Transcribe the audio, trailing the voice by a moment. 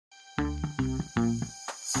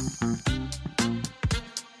Hi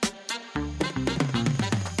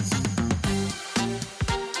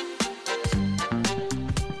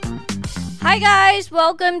guys,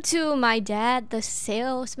 welcome to My Dad the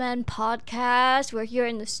Salesman podcast. We're here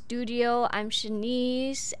in the studio. I'm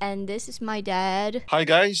Shanice and this is my dad. Hi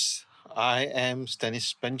guys, I am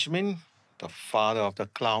Stannis Benjamin, the father of the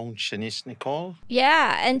clown Shanice Nicole.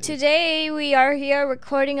 Yeah, and today we are here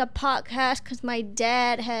recording a podcast because my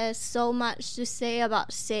dad has so much to say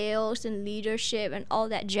about sales and leadership and all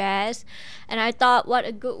that jazz. And I thought what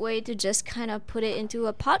a good way to just kind of put it into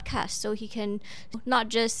a podcast so he can not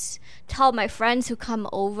just tell my friends who come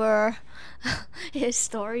over his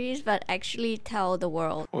stories, but actually tell the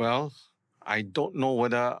world. Well, I don't know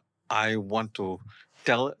whether I want to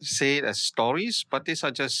say it as stories, but these are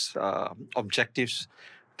just objectives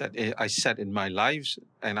that I set in my lives,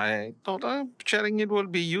 and I thought sharing it will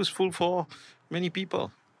be useful for many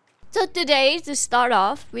people. So today, to start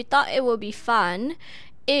off, we thought it would be fun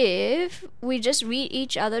if we just read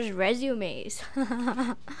each other's resumes.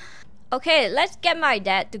 Okay, let's get my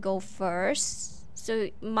dad to go first, so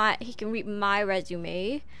he can read my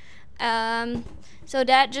resume. So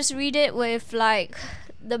dad, just read it with like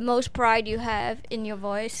the most pride you have in your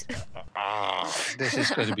voice. This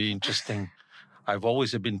is going to be interesting. I've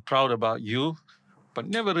always been proud about you, but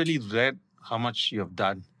never really read how much you have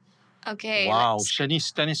done. Okay. Wow, Shanice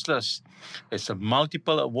Stanislas is a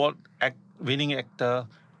multiple award winning actor,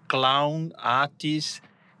 clown, artist,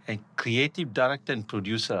 and creative director and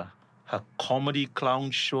producer. Her comedy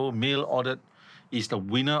clown show, Mail Ordered, is the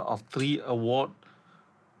winner of 3 awards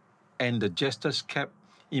and the Jester's Cap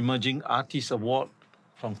Emerging Artist Award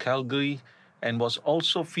from Calgary, and was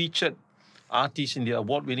also featured artist in the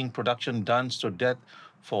award-winning production Dance to Death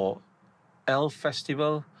for El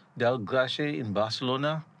Festival del Gracia in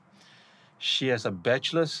Barcelona. She has a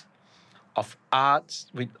Bachelor's of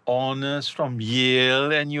Arts with honors from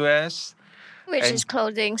Yale and US. Which is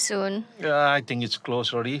closing soon. I think it's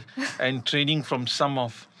close already. And training from some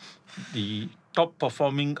of the top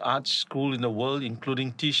performing arts school in the world,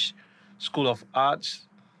 including Tisch School of Arts,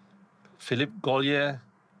 Philippe Gaulier,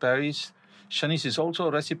 Paris. Shanice is also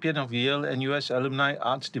a recipient of Yale and US Alumni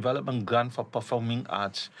Arts Development Grant for Performing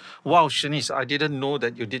Arts. Wow, Shanice, I didn't know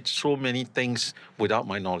that you did so many things without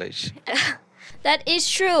my knowledge. That is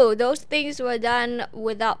true. Those things were done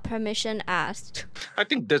without permission asked. I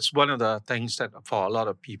think that's one of the things that for a lot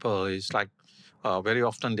of people is like very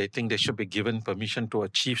often they think they should be given permission to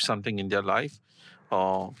achieve something in their life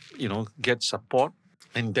or, get support.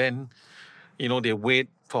 And then, they wait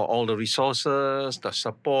for all the resources, the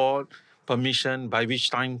support, permission, by which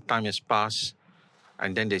time has passed.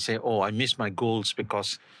 And then they say, oh, I missed my goals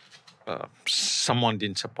because someone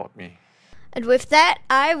didn't support me. And with that,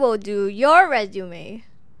 I will do your resume.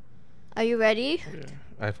 Are you ready? Yeah.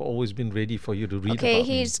 I've always been ready for you to read Okay, about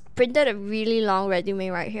he's printed a really long resume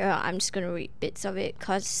right here. I'm just going to read bits of it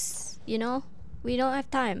because, we don't have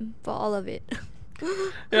time for all of it.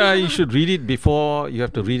 Yeah, you should read it before you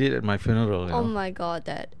have to read it at my funeral. Oh my God,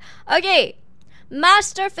 Dad. Okay.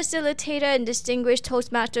 Master Facilitator and Distinguished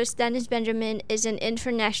Toastmaster Stannis Benjamin is an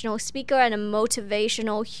international speaker and a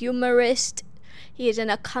motivational humorist. He is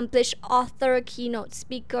an accomplished author, keynote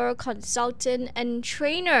speaker, consultant, and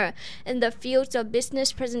trainer in the fields of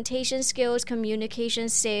business presentation skills, communication,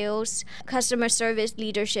 sales, customer service,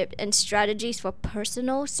 leadership, and strategies for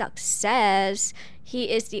personal success.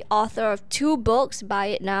 He is the author of 2 books, buy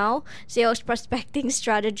it now, Sales Prospecting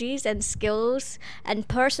Strategies and Skills, and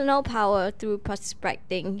Personal Power Through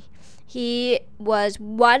Prospecting. He was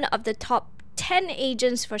one of the top 10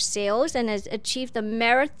 agents for sales and has achieved the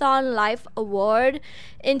Marathon Life Award,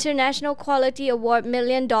 International Quality Award, $1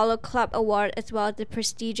 Million Club Award, as well as the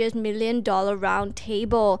prestigious $1 Million Round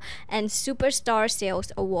Table and Superstar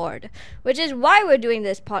Sales Award, which is why we're doing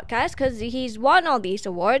this podcast, because he's won all these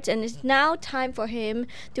awards and it's now time for him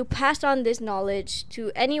to pass on this knowledge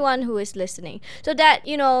to anyone who is listening. So that,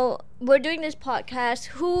 we're doing this podcast.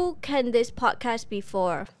 Who can this podcast be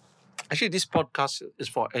for? Actually, this podcast is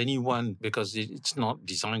for anyone because it's not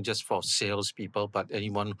designed just for salespeople, but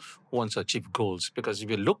anyone who wants to achieve goals. Because if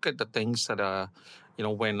you look at the things that are,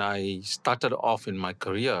 when I started off in my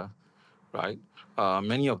career, right,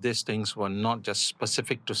 many of these things were not just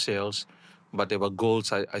specific to sales, but they were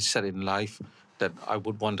goals I set in life that I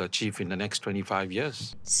would want to achieve in the next 25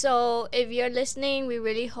 years. So if you're listening, we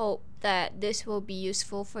really hope that this will be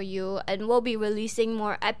useful for you, and we'll be releasing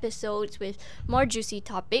more episodes with more juicy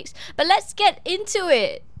topics. But let's get into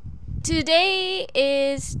it. Today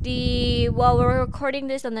is we're recording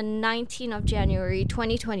this on the 19th of January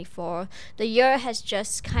 2024. The year has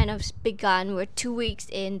just kind of begun. We're 2 weeks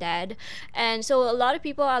in that. And so a lot of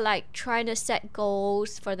people are like trying to set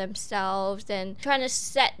goals for themselves and trying to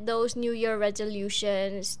set those New Year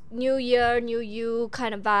resolutions, New Year, New You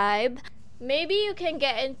kind of vibe. Maybe you can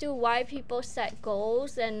get into why people set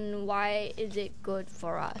goals and why is it good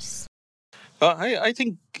for us. I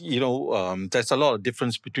think, there's a lot of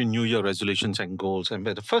difference between New Year resolutions and goals. And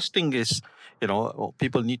but the first thing is,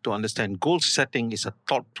 people need to understand goal setting is a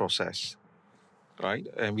thought process, right?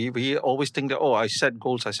 And we always think that, oh, I set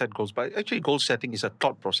goals. But actually, goal setting is a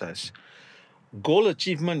thought process. Goal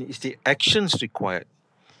achievement is the actions required.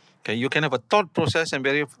 Okay, you can have a thought process, and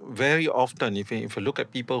very, very often, if you look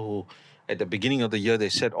at people who, at the beginning of the year, they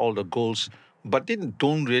set all the goals, but they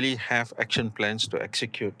don't really have action plans to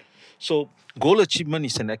execute. So, goal achievement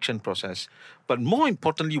is an action process. But more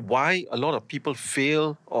importantly, why a lot of people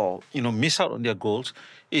fail or miss out on their goals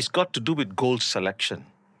is got to do with goal selection.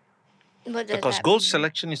 What does Because that goal mean?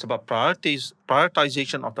 selection is about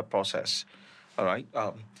prioritization of the process, all right,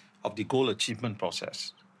 of the goal achievement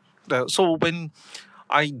process. So when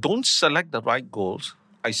I don't select the right goals,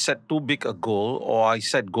 I set too big a goal, or I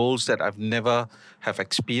set goals that I've never have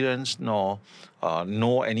experienced nor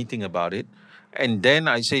know anything about it. And then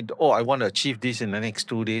I said, oh, I want to achieve this in the next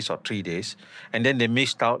 2 days or 3 days. And then they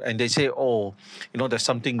missed out and they say, oh, there's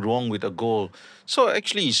something wrong with the goal. So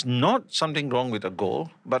actually, it's not something wrong with the goal,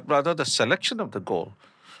 but rather the selection of the goal.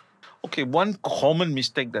 Okay, one common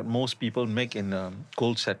mistake that most people make in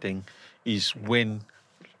goal setting is when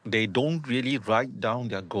they don't really write down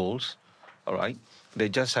their goals. All right, they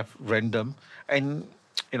just have random, and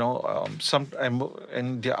some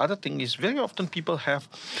and the other thing is very often people have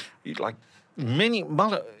like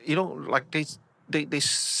like they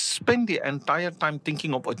spend the entire time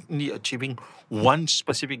thinking of only achieving one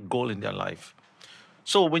specific goal in their life.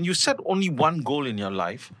 So when you set only one goal in your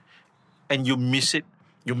life and you miss it,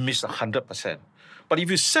 you miss 100%. But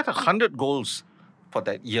if you set 100 goals for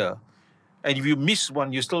that year, and if you miss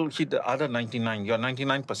one, you still hit the other 99. You're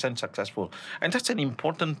 99% successful. And that's an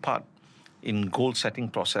important part in goal setting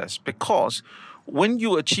process, because when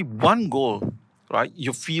you achieve one goal, right,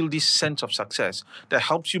 you feel this sense of success that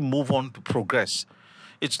helps you move on to progress.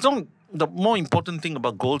 It's not the more important thing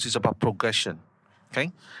about goals is about progression.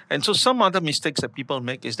 Okay. And so some other mistakes that people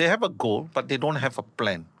make is they have a goal, but they don't have a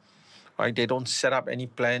plan, right? They don't set up any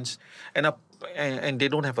plans, and they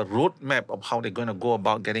don't have a roadmap of how they're going to go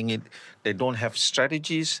about getting it. They don't have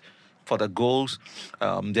strategies for the goals.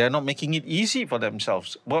 They're not making it easy for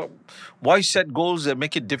themselves. Well, why set goals that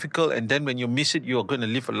make it difficult, and then when you miss it, you're going to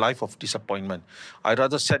live a life of disappointment? I'd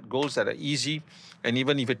rather set goals that are easy, and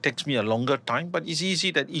even if it takes me a longer time, but it's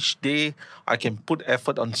easy that each day I can put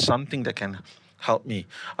effort on something that can help me.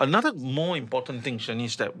 Another more important thing, Shani,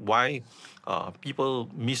 is that why people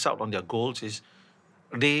miss out on their goals is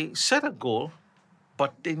they set a goal,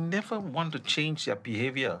 but they never want to change their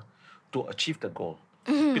behavior to achieve the goal.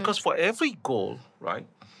 Because for every goal, right,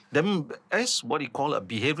 then as what you call a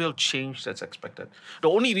behavioral change that's expected. The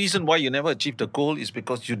only reason why you never achieve the goal is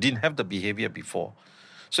because you didn't have the behavior before.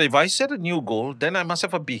 So if I set a new goal, then I must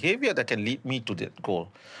have a behavior that can lead me to that goal.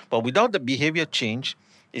 But without the behavior change,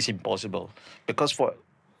 it's impossible. Because for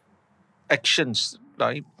actions,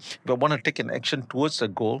 right? If I want to take an action towards the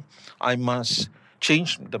goal, I must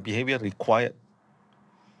change the behavior required.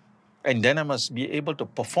 And then I must be able to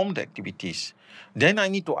perform the activities. Then I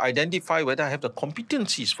need to identify whether I have the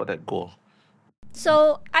competencies for that goal.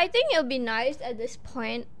 So I think it'll be nice at this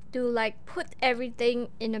point to like put everything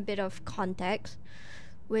in a bit of context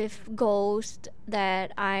with goals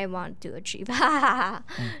that I want to achieve.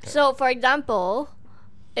 So for example,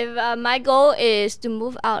 if my goal is to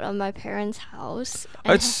move out of my parents' house,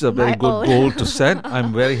 and It's a have very my good own- goal to set.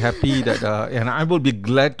 I'm very happy that, and I will be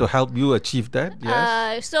glad to help you achieve that.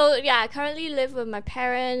 Yes. So yeah, I currently live with my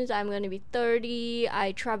parents. I'm gonna be 30.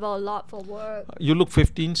 I travel a lot for work. You look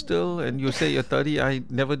 15 still, and you say you're 30. I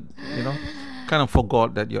never, kind of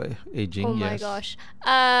forgot that you're aging. Oh my Yes. gosh.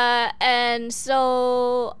 And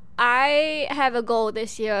so I have a goal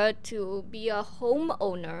this year to be a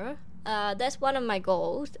homeowner. That's one of my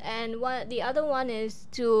goals, and the other one is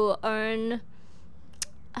to earn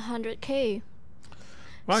 100K.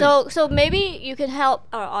 Right. So maybe you can help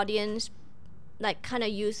our audience like kind of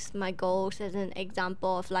use my goals as an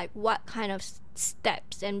example of like what kind of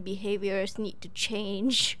steps and behaviors need to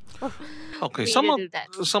change. Okay, Me some to of do that.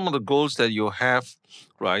 some of the goals that you have,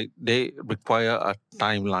 right, they require a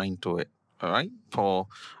timeline to it. All right. For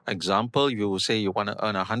example, you will say you want to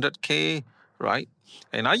earn 100K, right?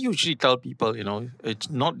 And I usually tell people, it's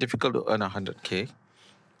not difficult to earn 100K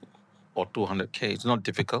or 200K. It's not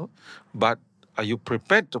difficult, but are you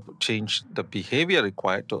prepared to change the behavior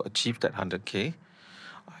required to achieve that 100K?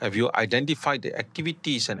 Have you identified the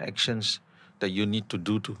activities and actions that you need to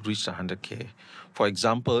do to reach the 100K? For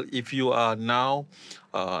example, if you are now,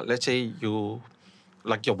 let's say you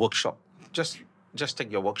like your workshop, just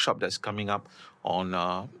take your workshop that's coming up on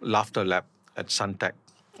Laughter Lab at Suntec,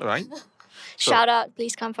 right? Shout out,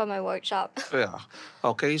 please come for my workshop. Yeah.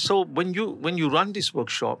 Okay. So when you run this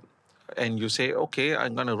workshop and you say, okay,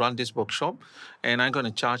 I'm going to run this workshop and I'm going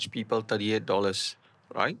to charge people $38,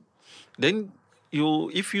 right? Then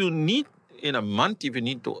if you need in a month, if you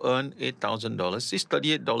need to earn $8,000, this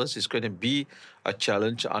 $38 is going to be a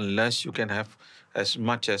challenge unless you can have as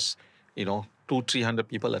much as, 200-300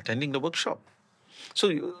 people attending the workshop.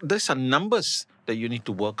 So there's some numbers that you need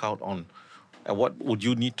to work out on. What would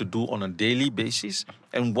you need to do on a daily basis,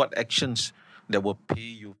 and what actions that will pay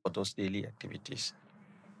you for those daily activities,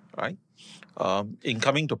 right? In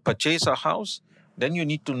coming to purchase a house, then you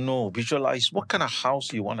need to visualize what kind of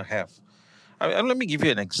house you want to have. Let me give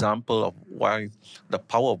you an example of why the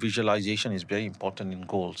power of visualization is very important in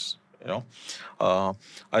goals. I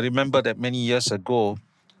remember that many years ago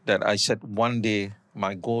that I said one day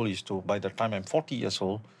my goal is to, by the time I'm 40 years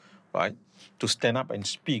old, right, to stand up and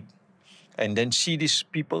speak, and then see these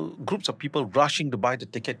groups of people rushing to buy the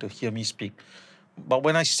ticket to hear me speak. But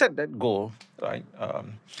when I set that goal, right,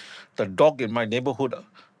 the dog in my neighborhood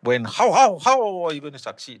went, how are you going to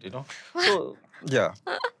succeed, So, yeah,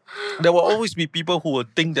 there will always be people who will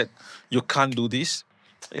think that you can't do this,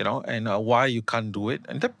 and why you can't do it.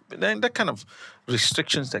 And that kind of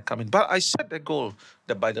restrictions that come in. But I set that goal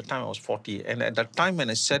that by the time I was 40, and at that time when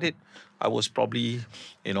I set it, I was probably,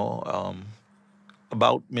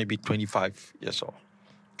 about maybe 25 years old.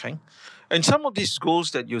 Okay. And some of these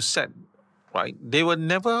goals that you set, right, they will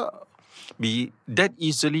never be that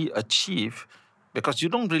easily achieved because you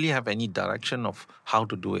don't really have any direction of how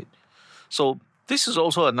to do it. So this is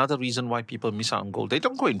also another reason why people miss out on goal. They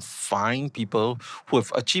don't go and find people who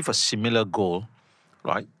have achieved a similar goal,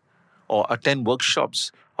 right? Or attend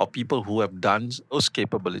workshops of people who have done those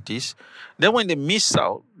capabilities. Then when they miss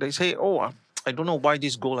out, they say, oh, I don't know why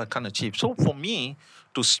this goal I can't achieve. So for me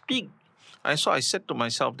to speak, I said to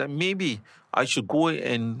myself that maybe I should go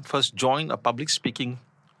and first join a public speaking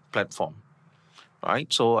platform,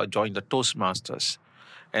 right? So I joined the Toastmasters,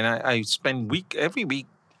 and I spend every week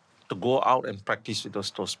to go out and practice with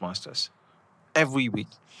those Toastmasters every week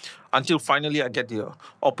until finally I get the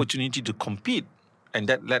opportunity to compete. And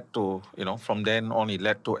that led to, from then on, it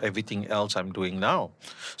led to everything else I'm doing now.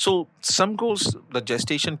 So some goals, the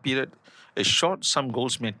gestation period is short. Some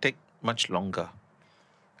goals may take much longer.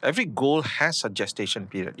 Every goal has a gestation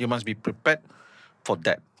period. You must be prepared for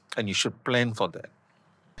that, and you should plan for that.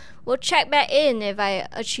 We'll check back in if I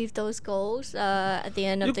achieve those goals at the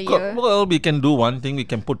end of the year. Well, we can do one thing. We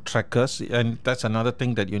can put trackers, and that's another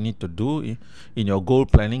thing that you need to do in your goal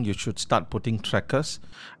planning. You should start putting trackers,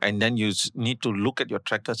 and then you need to look at your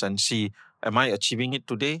trackers and see, am I achieving it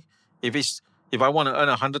today? If I want to earn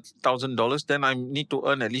 $100,000, then I need to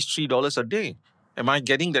earn at least $3 a day. Am I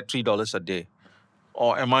getting that $3 a day,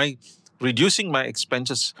 or am I reducing my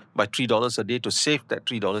expenses by $3 a day to save that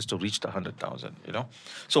 $3 to reach the 100,000,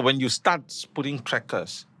 So when you start putting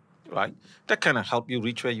trackers, right, that kind of help you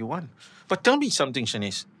reach where you want. But tell me something,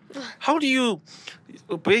 Shanice. How do you,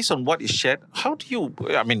 based on what is shared,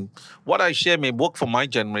 what I share may work for my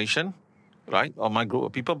generation, right, or my group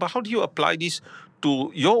of people, but how do you apply this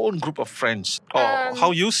to your own group of friends, or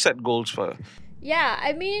how you set goals for?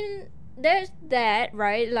 Yeah, there's that,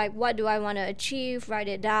 right? Like, what do I want to achieve? Write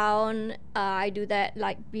it down. I do that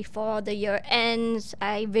like before the year ends.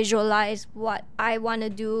 I visualize what I want to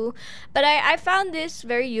do. But I found this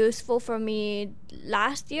very useful for me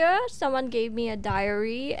last year. Someone gave me a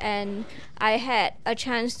diary, and I had a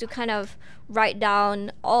chance to kind of write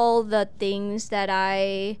down all the things that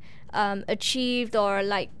I achieved, or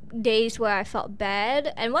like days where I felt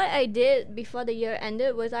bad. And what I did before the year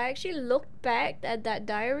ended was I actually looked back at that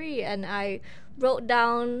diary and I wrote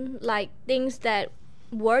down like things that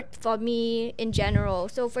worked for me in general.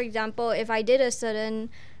 So for example, if I did a certain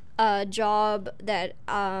job that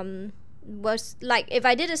was like, if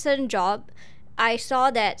I did a certain job, I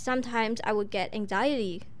saw that sometimes I would get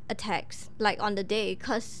anxiety attacks like on the day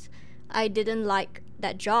because I didn't like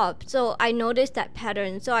that job. So I noticed that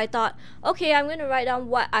pattern. So I thought, okay, I'm going to write down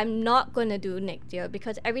what I'm not going to do next year,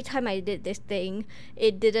 because every time I did this thing,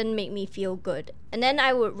 it didn't make me feel good. And then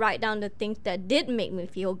I would write down the things that did make me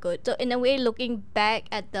feel good. So in a way, looking back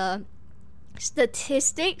at the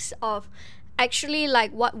statistics of actually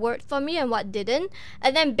like what worked for me and what didn't,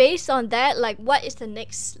 and then based on that, like what is the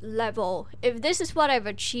next level. If this is what I've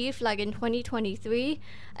achieved like in 2023,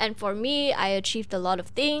 and for me I achieved a lot of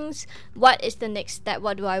things, what is the next step?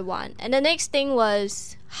 What do I want? And the next thing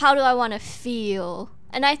was, how do I want to feel?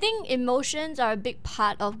 And I think emotions are a big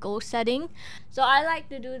part of goal setting. So I like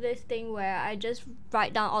to do this thing where I just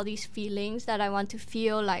write down all these feelings that I want to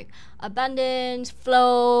feel, like abundance,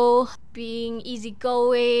 flow, being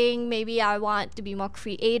easygoing. Maybe I want to be more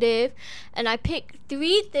creative. And I pick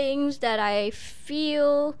 3 things that I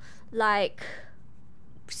feel like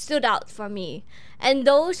stood out for me. And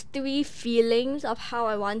those 3 feelings of how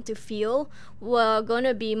I want to feel were going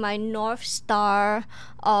to be my North Star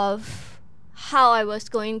of how I was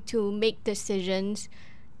going to make decisions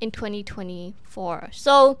in 2024.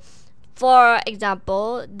 So, for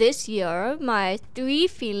example, this year, my 3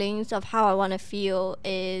 feelings of how I want to feel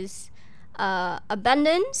is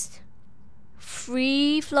abundance,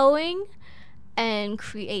 free flowing, and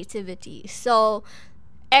creativity. So,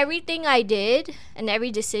 everything I did and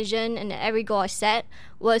every decision and every goal I set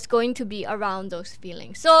was going to be around those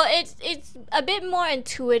feelings. So it's a bit more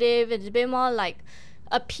intuitive. It's a bit more like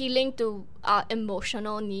appealing to our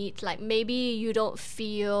emotional needs. Like maybe you don't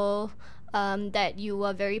feel that you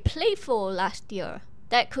were very playful last year.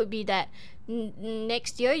 That could be that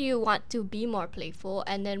next year you want to be more playful,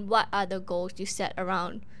 and then what are the goals you set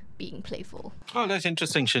around being playful? Oh, that's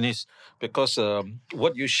interesting, Shanice, because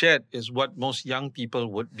what you shared is what most young people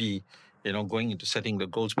would be, going into setting the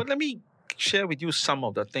goals. But let me share with you some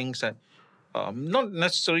of the things that not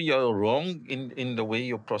necessarily you're wrong in the way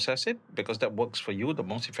you process it, because that works for you the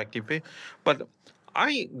most effective way. But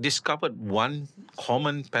I discovered one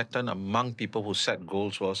common pattern among people who set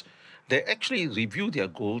goals was they actually review their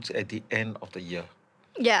goals at the end of the year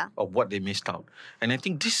Yeah. of what they missed out. And I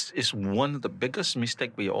think this is one of the biggest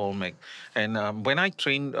mistake we all make. And when I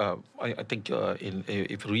train, I think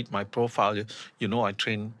if you read my profile, I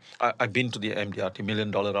train. I've been to the MDRT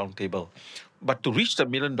Million Dollar Round Table, but to reach the $1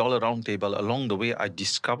 million round table, along the way, I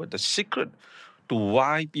discovered the secret to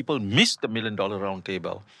why people miss the $1 million round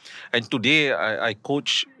table. And today, I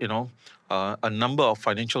coach, a number of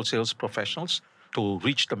financial sales professionals to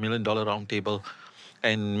reach the $1 million round table,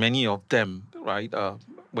 and many of them, right,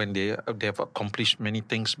 when they have accomplished many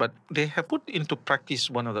things, but they have put into practice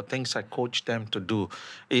one of the things I coach them to do.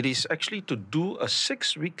 It is actually to do a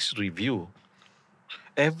 6 weeks review.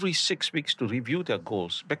 Every 6 weeks to review their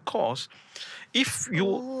goals, because if you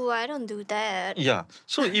Ooh, I don't do that. yeah,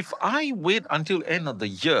 so if I wait until end of the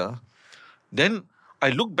year, then I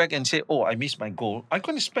look back and say, oh, I missed my goal. I'm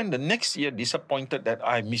going to spend the next year disappointed that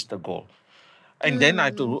I missed the goal. And then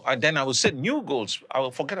I will set new goals. I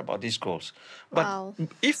will forget about these goals. But Wow.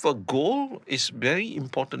 if a goal is very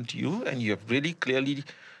important to you and you have really clearly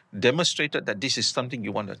demonstrated that this is something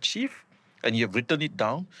you want to achieve and you have written it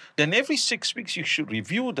down, then every 6 weeks you should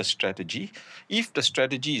review the strategy. If the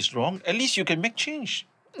strategy is wrong, at least you can make change.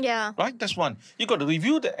 Yeah. Right? That's one. You got to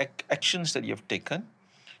review the actions that you have taken.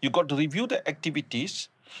 You got to review the activities.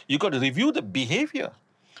 You got to review the behavior.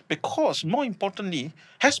 Because more importantly,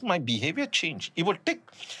 has my behavior changed? It will take,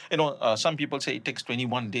 some people say it takes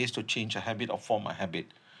 21 days to change a habit or form a habit,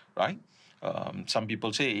 right? Some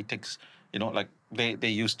people say it takes, like they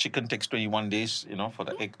use chicken takes 21 days, for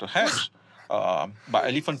the egg to hatch. But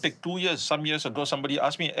elephant take 2 years. Some years ago, somebody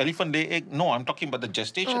asked me, elephant lay egg? No, I'm talking about the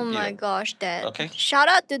gestation Oh period. my gosh, Dad. Okay. Shout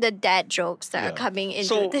out to the dad jokes that are Yeah. coming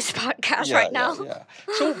into So- this podcast Yeah, right now. Yeah.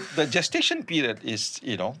 So the gestation period is,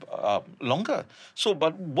 longer. So,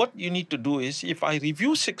 but what you need to do is, if I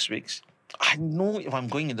review 6 weeks, I know if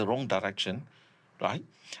I'm going in the wrong direction, right?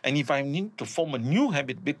 And if I need to form a new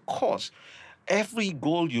habit, because every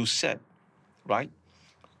goal you set, right,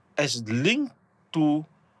 is linked to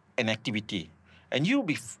an activity, and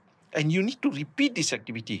and you need to repeat this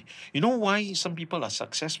activity. You know why some people are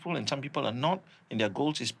successful and some people are not in their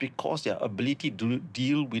goals is because their ability to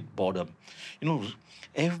deal with boredom.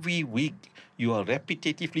 Every week you are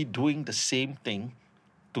repetitively doing the same thing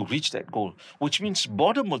to reach that goal, which means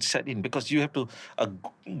boredom will set in, because you have to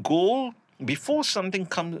goal before something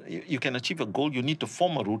comes. You can achieve a goal. You need to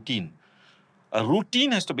form a routine. A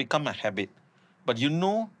routine has to become a habit. But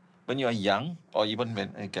when you are young, or even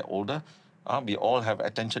when you get older, we all have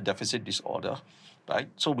attention deficit disorder, right?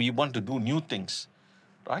 So we want to do new things,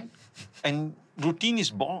 right? And routine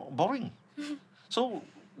is boring. So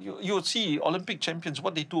you'll see Olympic champions,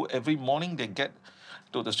 what they do every morning, they get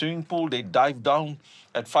to the swimming pool, they dive down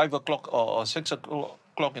at 5 o'clock or 6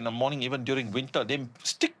 o'clock in the morning, even during winter, they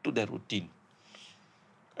stick to their routine.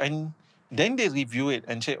 And then they review it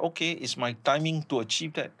and say, okay, is my timing to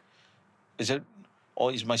achieve that? Is it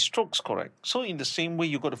or is my strokes correct? So in the same way,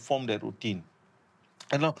 you got to form that routine.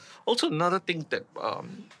 And now, also another thing that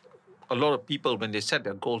a lot of people, when they set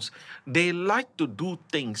their goals, they like to do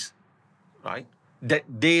things, right, that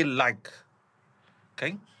they like.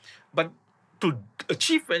 Okay, but to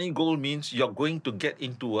achieve any goal means you're going to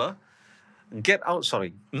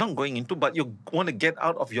not going into, but you want to get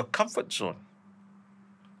out of your comfort zone.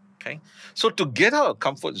 Okay, so to get out of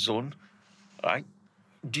comfort zone, right,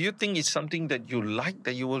 do you think it's something that you like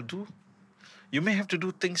that you will do? You may have to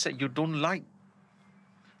do things that you don't like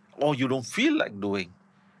or you don't feel like doing.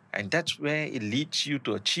 And that's where it leads you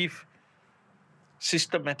to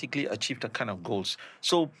systematically achieve the kind of goals.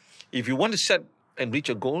 So if you want to set and reach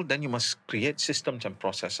a goal, then you must create systems and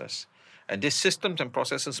processes. And these systems and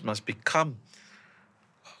processes must become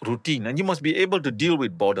routine. And you must be able to deal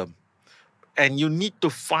with boredom. And you need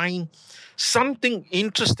to find something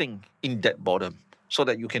interesting in that boredom so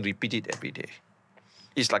that you can repeat it every day.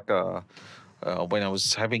 It's like when I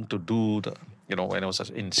was having to do when I was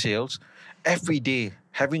in sales, every day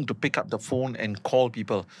having to pick up the phone and call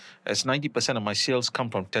people, as 90% of my sales come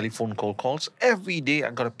from telephone cold calls. Every day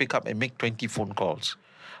I got to pick up and make 20 phone calls.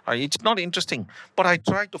 It's not interesting, but I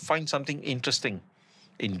try to find something interesting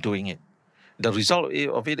in doing it. The result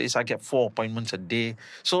of it is I get 4 appointments a day.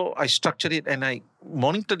 So I structured it and I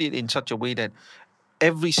monitored it in such a way that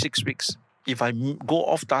every 6 weeks, if I go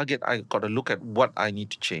off target, I got to look at what I need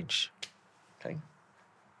to change. Okay.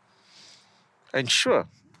 And sure,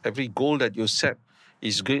 every goal that you set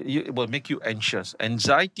is good. It will make you anxious.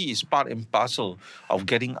 Anxiety is part and parcel of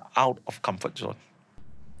getting out of comfort zone.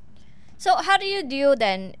 So how do you deal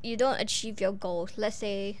then? You don't achieve your goals. Let's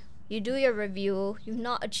say you do your review, you've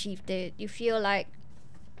not achieved it. You feel like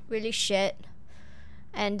really shit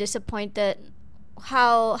and disappointed.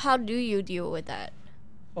 How do you deal with that?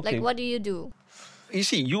 Okay. Like, what do you do? You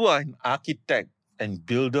see, you are an architect and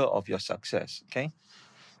builder of your success. Okay.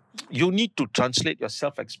 You need to translate your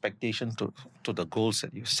self-expectation to the goals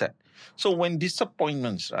that you set. So when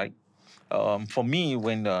disappointments, right? For me,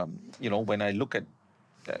 when I look at,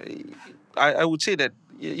 I would say that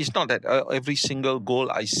it's not that every single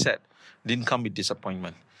goal I set didn't come with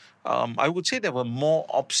disappointment. I would say there were more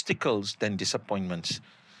obstacles than disappointments,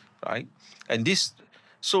 right? And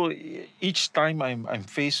so each time I'm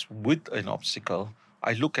faced with an obstacle,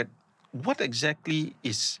 I look at what exactly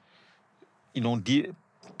is,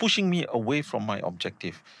 pushing me away from my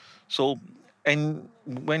objective. So, and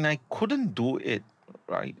when I couldn't do it,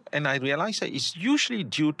 right, and I realized that it's usually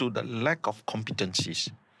due to the lack of competencies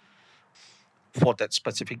for that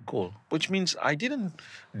specific goal, which means I didn't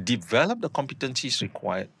develop the competencies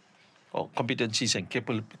required, or competencies and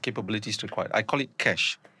capabilities required. I call it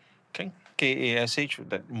CASH. Okay, KASH,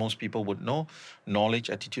 that most people would know: knowledge,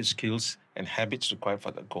 attitude, skills, and habits required for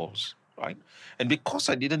the goals, right? And because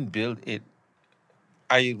I didn't build it,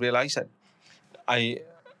 I realized that I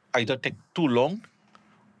either take too long,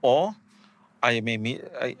 or I may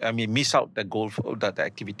miss out the goal for the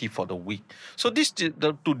activity for the week. So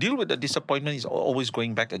to deal with the disappointment is always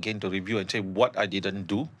going back again to review and say what I didn't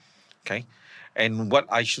do, okay, and what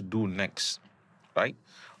I should do next, right?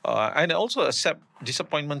 And I also accept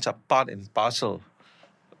disappointments are part and parcel,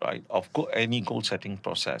 right, of any goal setting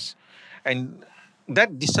process, and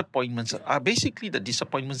that disappointments are basically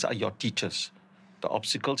your teachers. The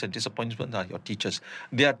obstacles and disappointments are your teachers.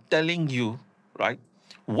 They are telling you, right,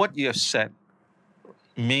 what you have said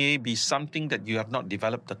may be something that you have not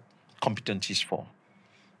developed the competencies for.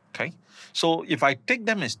 Okay? So if I take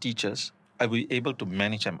them as teachers, I will be able to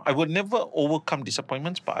manage them. I will never overcome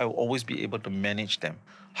disappointments, but I will always be able to manage them.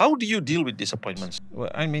 How do you deal with disappointments?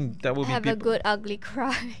 Well, I mean, that will be Have a good ugly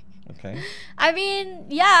cry. Okay. I mean,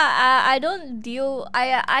 yeah, I don't deal.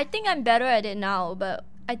 I think I'm better at it now, but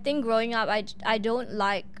I think growing up, I don't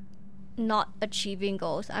like not achieving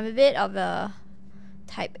goals. I'm a bit of a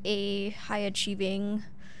type A, high achieving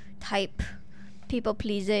type, people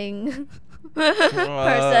pleasing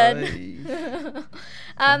person.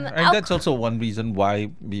 And that's also one reason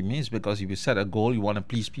why we miss, because if you set a goal, you want to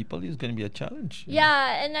please people, it's going to be a challenge.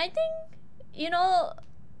 Yeah, and I think,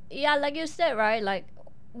 like you said, right? Like,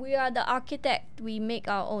 we are the architect. We make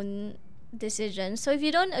our own decisions. So if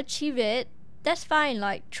you don't achieve it, that's fine.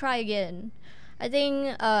 Like, try again. I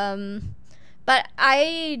think, but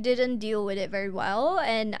I didn't deal with it very well,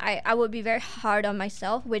 and I would be very hard on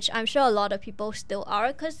myself, which I'm sure a lot of people still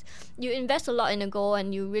are, because you invest a lot in a goal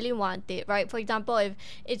and you really want it, right? For example, if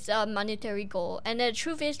it's a monetary goal, and the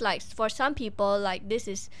truth is, like, for some people, like, this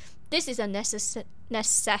is a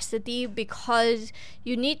necessity because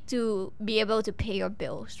you need to be able to pay your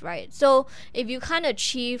bills, right? So if you can't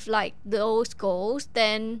achieve like those goals,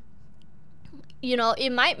 then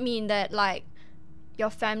it might mean that like your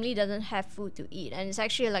family doesn't have food to eat, and it's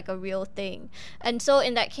actually like a real thing. And so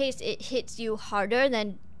in that case, it hits you harder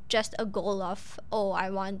than just a goal of, oh, I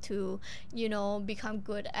want to become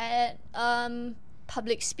good at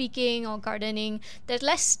public speaking or gardening. There's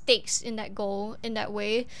less stakes in that goal in that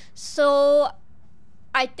way. So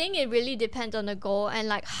I think it really depends on the goal and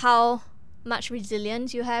like how much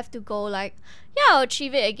resilience you have to go like, yeah, I'll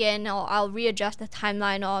achieve it again, or I'll readjust the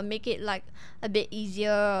timeline, or make it like a bit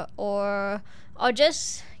easier, or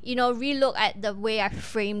just relook at the way I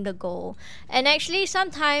frame the goal. And actually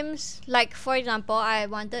sometimes, like for example, I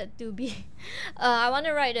wanted to be I want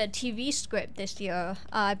to write a TV script this year.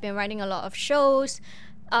 I've been writing a lot of shows,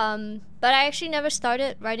 but I actually never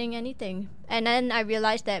started writing anything. And then I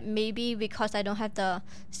realized that maybe because I don't have the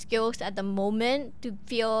skills at the moment to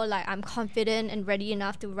feel like I'm confident and ready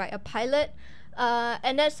enough to write a pilot.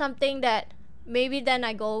 And that's something that maybe then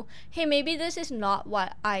I go, hey, maybe this is not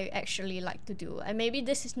what I actually like to do. And maybe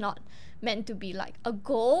this is not meant to be like a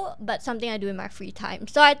goal, but something I do in my free time.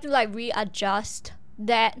 So I had to like readjust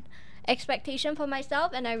that expectation for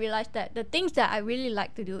myself. And I realized that the things that I really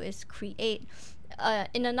like to do is create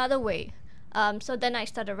in another way. So then I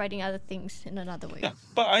started writing other things in another way. Yeah,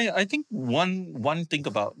 but I think one thing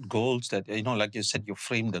about goals that like you said, you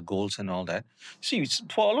frame the goals and all that. See,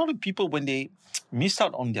 for a lot of people when they miss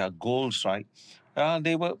out on their goals, right?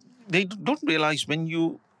 They don't realize when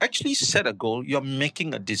you actually set a goal, you're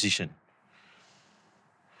making a decision.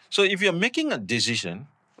 So if you're making a decision,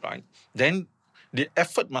 right, then the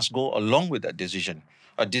effort must go along with that decision.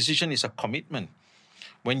 A decision is a commitment.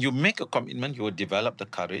 When you make a commitment, you will develop the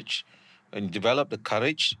courage. And develop the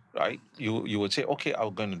courage, right? You would say, okay,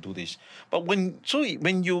 I'm going to do this. But when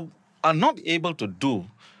you are not able to do,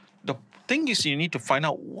 the thing is you need to find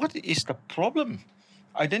out what is the problem.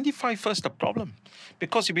 Identify first the problem,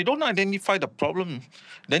 because if you don't identify the problem,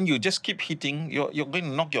 then you just keep hitting. You're going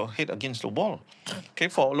to knock your head against the wall. Okay,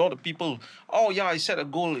 for a lot of people, oh yeah, I set a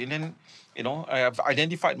goal and then I have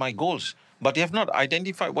identified my goals, but they have not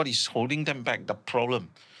identified what is holding them back, the problem.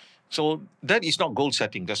 So that is not goal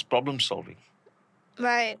setting, that's problem solving.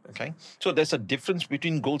 Right. Okay. So there's a difference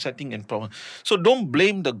between goal setting and problem. So don't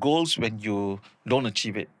blame the goals when you don't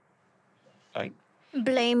achieve it. Right?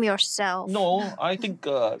 Blame yourself. No, I think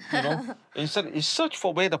instead search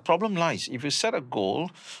for where the problem lies. If you set a goal,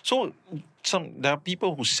 so there are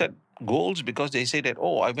people who set goals because they say that,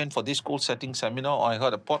 oh, I went for this goal setting seminar, or I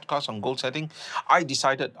heard a podcast on goal setting. I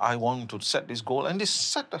decided I want to set this goal, and they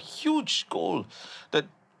set a huge goal that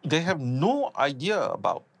they have no idea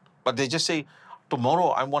about, but they just say, tomorrow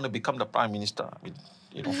I want to become the prime minister. I mean,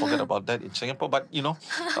 forget about that in Singapore. But they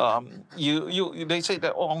say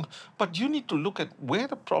that, oh, but you need to look at where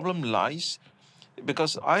the problem lies,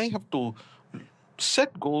 because I have to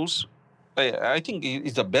set goals. I think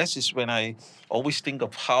it's the best is when I always think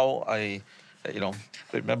of how I,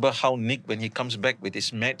 remember how Nick, when he comes back with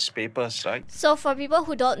his maths papers, right? So for people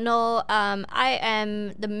who don't know, I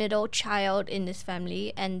am the middle child in this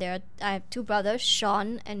family, and I have two brothers,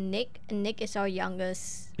 Sean and Nick. And Nick is our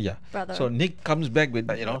youngest brother. So Nick comes back with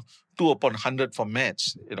 2 upon 100 for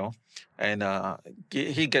maths, and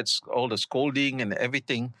he gets all the scolding and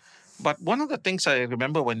everything. But one of the things I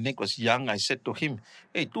remember when Nick was young, I said to him,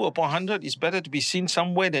 hey, 2 upon 100 is better to be seen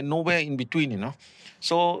somewhere than nowhere in between,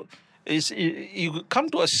 So you come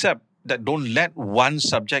to accept that don't let one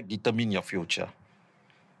subject determine your future.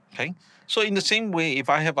 Okay? So in the same way, if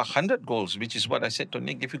I have 100 goals, which is what I said to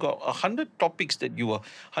Nick, if you got 100 topics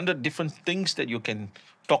 100 different things that you can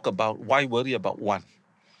talk about, why worry about one?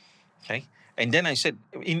 Okay? And then I said,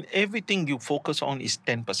 in everything you focus on is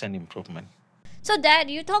 10% improvement. So, Dad,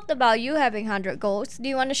 you talked about you having 100 goals. Do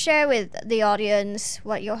you want to share with the audience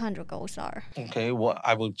what your 100 goals are? Okay, well,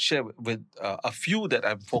 I will share with a few that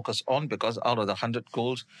I'm focused on, because out of the 100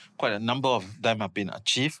 goals, quite a number of them have been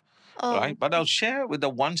achieved, right? But I'll share with the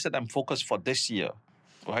ones that I'm focused for this year,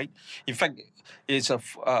 right? In fact, it's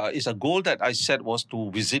a goal that I set was to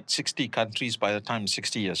visit 60 countries by the time I'm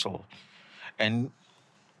 60 years old. And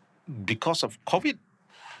because of COVID,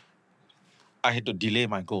 I had to delay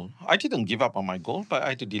my goal. I didn't give up on my goal, but I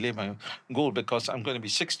had to delay my goal because I'm going to be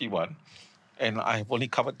 61 and I have only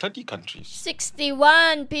covered 30 countries.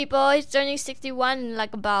 61 people. He's turning 61 in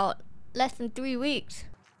like about less than 3 weeks.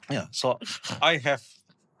 Yeah, so I have,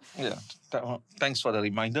 thanks for the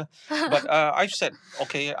reminder. But I've said,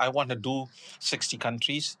 okay, I want to do 60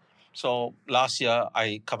 countries. So last year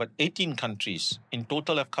I covered 18 countries. In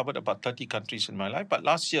total, I've covered about 30 countries in my life. But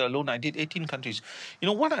last year alone, I did 18 countries.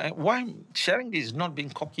 Why I'm sharing this is not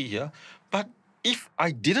being cocky here, but if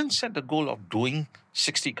I didn't set the goal of doing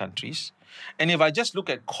 60 countries, And if I just look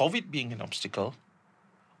at COVID being an obstacle,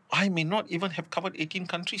 I may not even have covered 18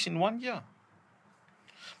 countries in 1 year.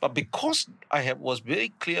 But because was very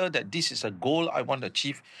clear that this is a goal I want to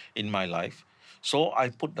achieve in my life, so I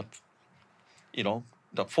put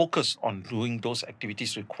the focus on doing those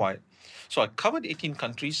activities required. So I covered 18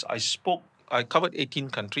 countries. I covered 18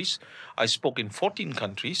 countries. I spoke in 14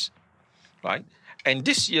 countries, right? And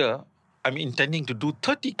this year, I'm intending to do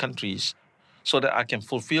 30 countries so that I can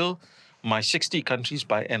fulfill my 60 countries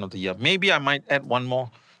by end of the year. Maybe I might add one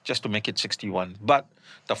more just to make it 61. But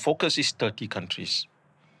the focus is 30 countries,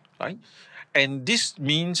 right? And this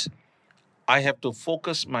means I have to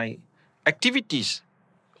focus my activities.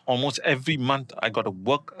 Almost every month, I got to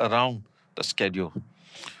work around the schedule.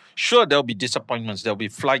 Sure, there'll be disappointments. There'll be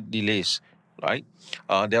flight delays, right?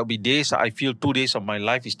 There'll be days I feel 2 days of my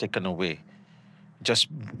life is taken away. Just,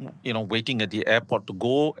 waiting at the airport to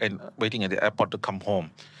go and waiting at the airport to come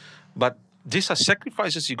home. But these are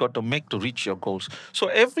sacrifices you got to make to reach your goals. So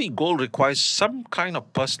every goal requires some kind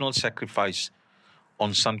of personal sacrifice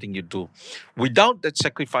on something you do. Without that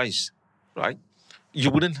sacrifice, right, you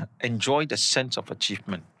wouldn't enjoy the sense of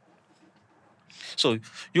achievement. So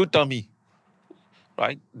you tell me,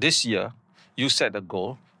 right, this year you set a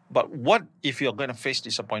goal, but what if you're going to face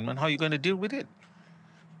disappointment? How are you going to deal with it?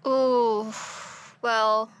 Oh,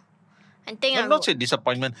 well, I think I'm not saying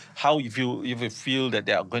disappointment. How if you feel that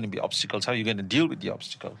there are going to be obstacles, how are you going to deal with the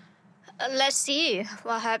obstacle? Let's see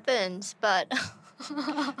what happens, but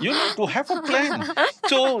you need to have a plan.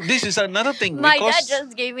 So this is another thing. My dad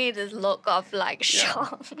just gave me this look of like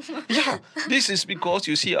shock. Yeah, this is because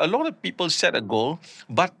you see a lot of people set a goal,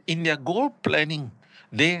 but in their goal planning,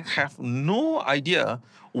 they have no idea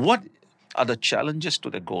what are the challenges to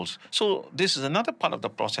the goals. So this is another part of the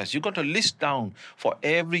process. You got to list down for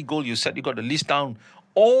every goal you set, you got to list down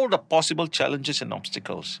all the possible challenges and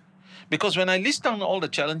obstacles. Because when I list down all the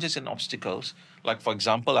challenges and obstacles, like for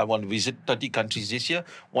example, I want to visit 30 countries this year,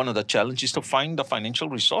 one of the challenges is to find the financial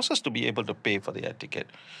resources to be able to pay for the air ticket.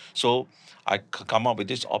 So I come up with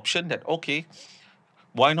this option that, okay,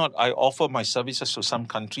 why not I offer my services to some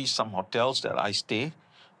countries, some hotels that I stay,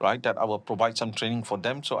 right, that I will provide some training for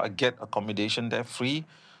them so I get accommodation there free,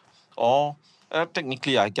 or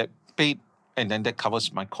technically I get paid and then that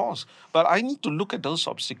covers my cost. But I need to look at those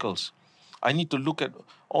obstacles. I need to look at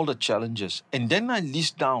all the challenges, and then I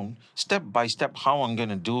list down step by step how I'm going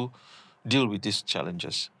to deal with these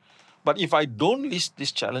challenges. But if I don't list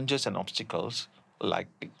these challenges and obstacles, like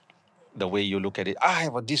the way you look at it, I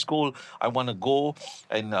have this goal, I want to go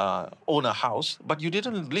and own a house, but you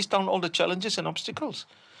didn't list down all the challenges and obstacles.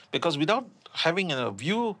 Because without having a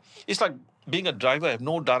view, it's like being a driver, have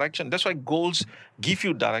no direction. That's why goals give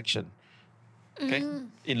you direction, okay,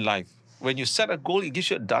 in life. When you set a goal, it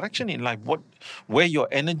gives you a direction in life, where your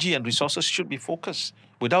energy and resources should be focused.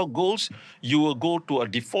 Without goals, you will go to a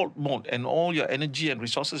default mode and all your energy and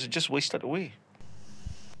resources are just wasted away.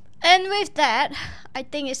 And with that, I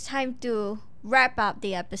think it's time to wrap up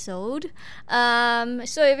the episode.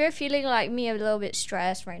 So if you're feeling like me a little bit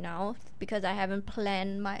stressed right now because I haven't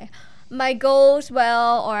planned my goals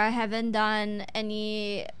well, or I haven't done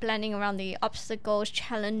any planning around the obstacles,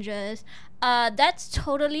 challenges, that's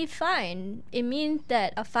totally fine. It means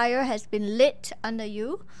that a fire has been lit under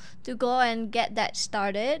you to go and get that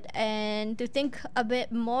started and to think a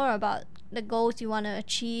bit more about the goals you want to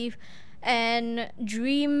achieve and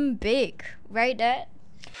dream big, right, Dad?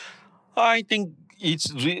 I think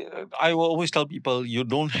I will always tell people you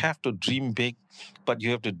don't have to dream big, but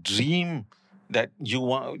you have to dream that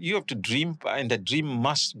you have to dream, and that dream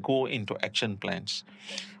must go into action plans.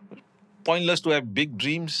 Pointless to have big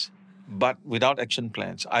dreams, but without action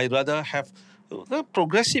plans. I rather have the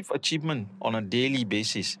progressive achievement on a daily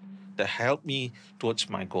basis that help me towards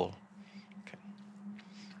my goal. Okay.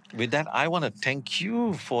 With that, I want to thank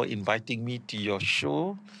you for inviting me to your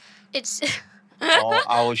show. It's or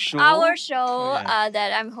our show. Our show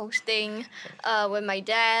that I'm hosting with my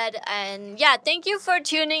dad. And yeah, thank you for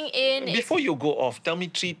tuning in. Before you go off, tell me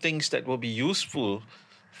 3 things that will be useful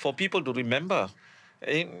for people to remember.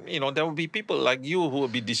 And, there will be people like you who will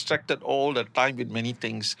be distracted all the time with many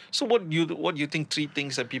things. So what do you think 3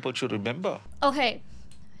 things that people should remember? Okay,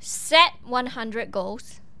 set 100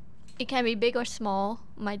 goals. It can be big or small.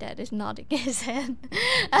 My dad is nodding his head.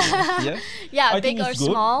 Yeah, big or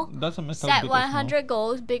small. Doesn't matter. Set 100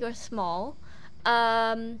 goals, big or small.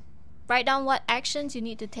 Write down what actions you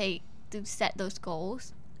need to take to set those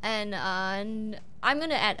goals. And I'm going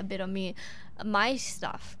to add a bit of my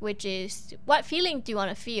stuff, which is what feeling do you want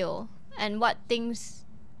to feel, and what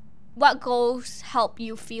goals help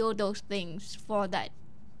you feel those things for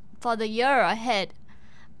the year ahead.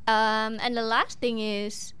 And the last thing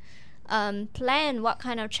is plan what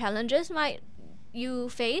kind of challenges might you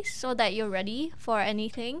face so that you're ready for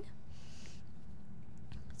anything.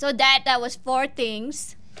 So that was 4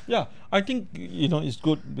 things. Yeah, I think it's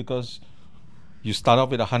good because you start off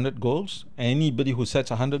with 100 goals. Anybody who sets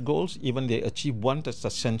 100 goals, even they achieve one, that's a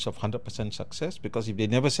sense of 100% success. Because if they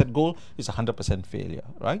never set goal, it's 100% failure,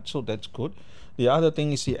 right? So that's good. The other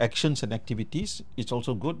thing is the actions and activities. It's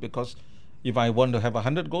also good because if I want to have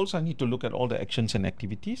 100 goals, I need to look at all the actions and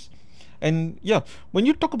activities. And yeah, when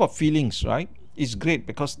you talk about feelings, right, it's great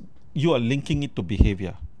because you are linking it to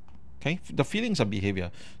behavior. Okay, the feelings are behavior.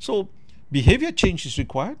 So behavior change is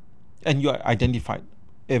required, and you are identified.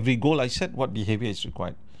 Every goal I set, what behavior is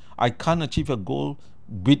required. I can't achieve a goal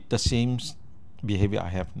with the same behavior I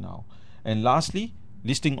have now. And lastly,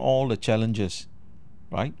 listing all the challenges,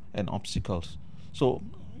 right, and obstacles. So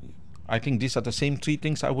I think these are the same 3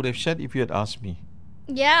 things I would have shared if you had asked me.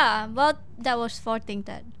 Yeah, well, that was 4 things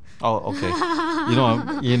then. Oh, okay.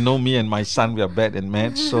 You know me and my son, we are bad in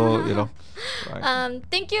maths, so right.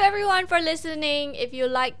 Thank you everyone for listening. If you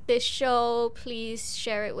like this show, please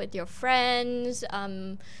share it with your friends.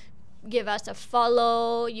 Give us a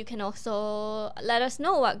follow. You can also let us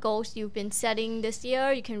know what goals you've been setting this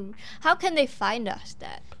year. How can they find us,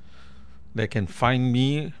 Dad? They can find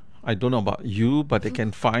me. I don't know about you, but they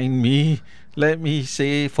can find me. Let me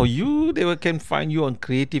say, for you, they can find you on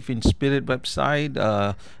Creative in Spirit website.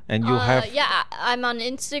 And you have I'm on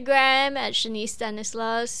Instagram at Shanice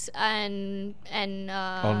Stanislas and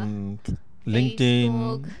on LinkedIn.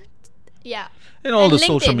 Facebook. Yeah. And all and the LinkedIn,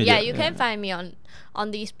 social media. Yeah, you can find me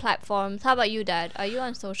on these platforms. How about you, Dad? Are you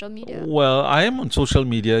on social media? Well, I am on social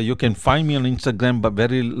media. You can find me on Instagram, but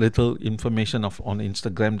very little information on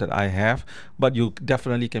Instagram that I have. But you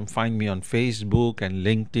definitely can find me on Facebook and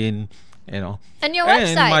LinkedIn, And your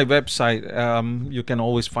And website? my website, you can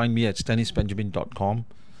always find me at stanisbenjamin.com.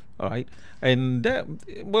 All right. And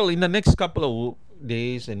in the next couple of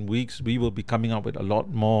days and weeks, we will be coming up with a lot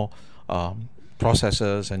more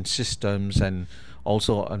processes and systems, and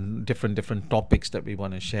also on different topics that we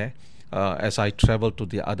want to share. As I travel to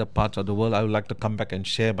the other parts of the world, I would like to come back and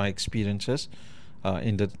share my experiences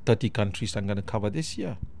in the 30 countries I'm going to cover this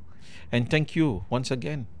year. And thank you once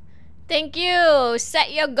again. Thank you.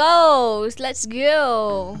 Set your goals. Let's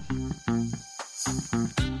go.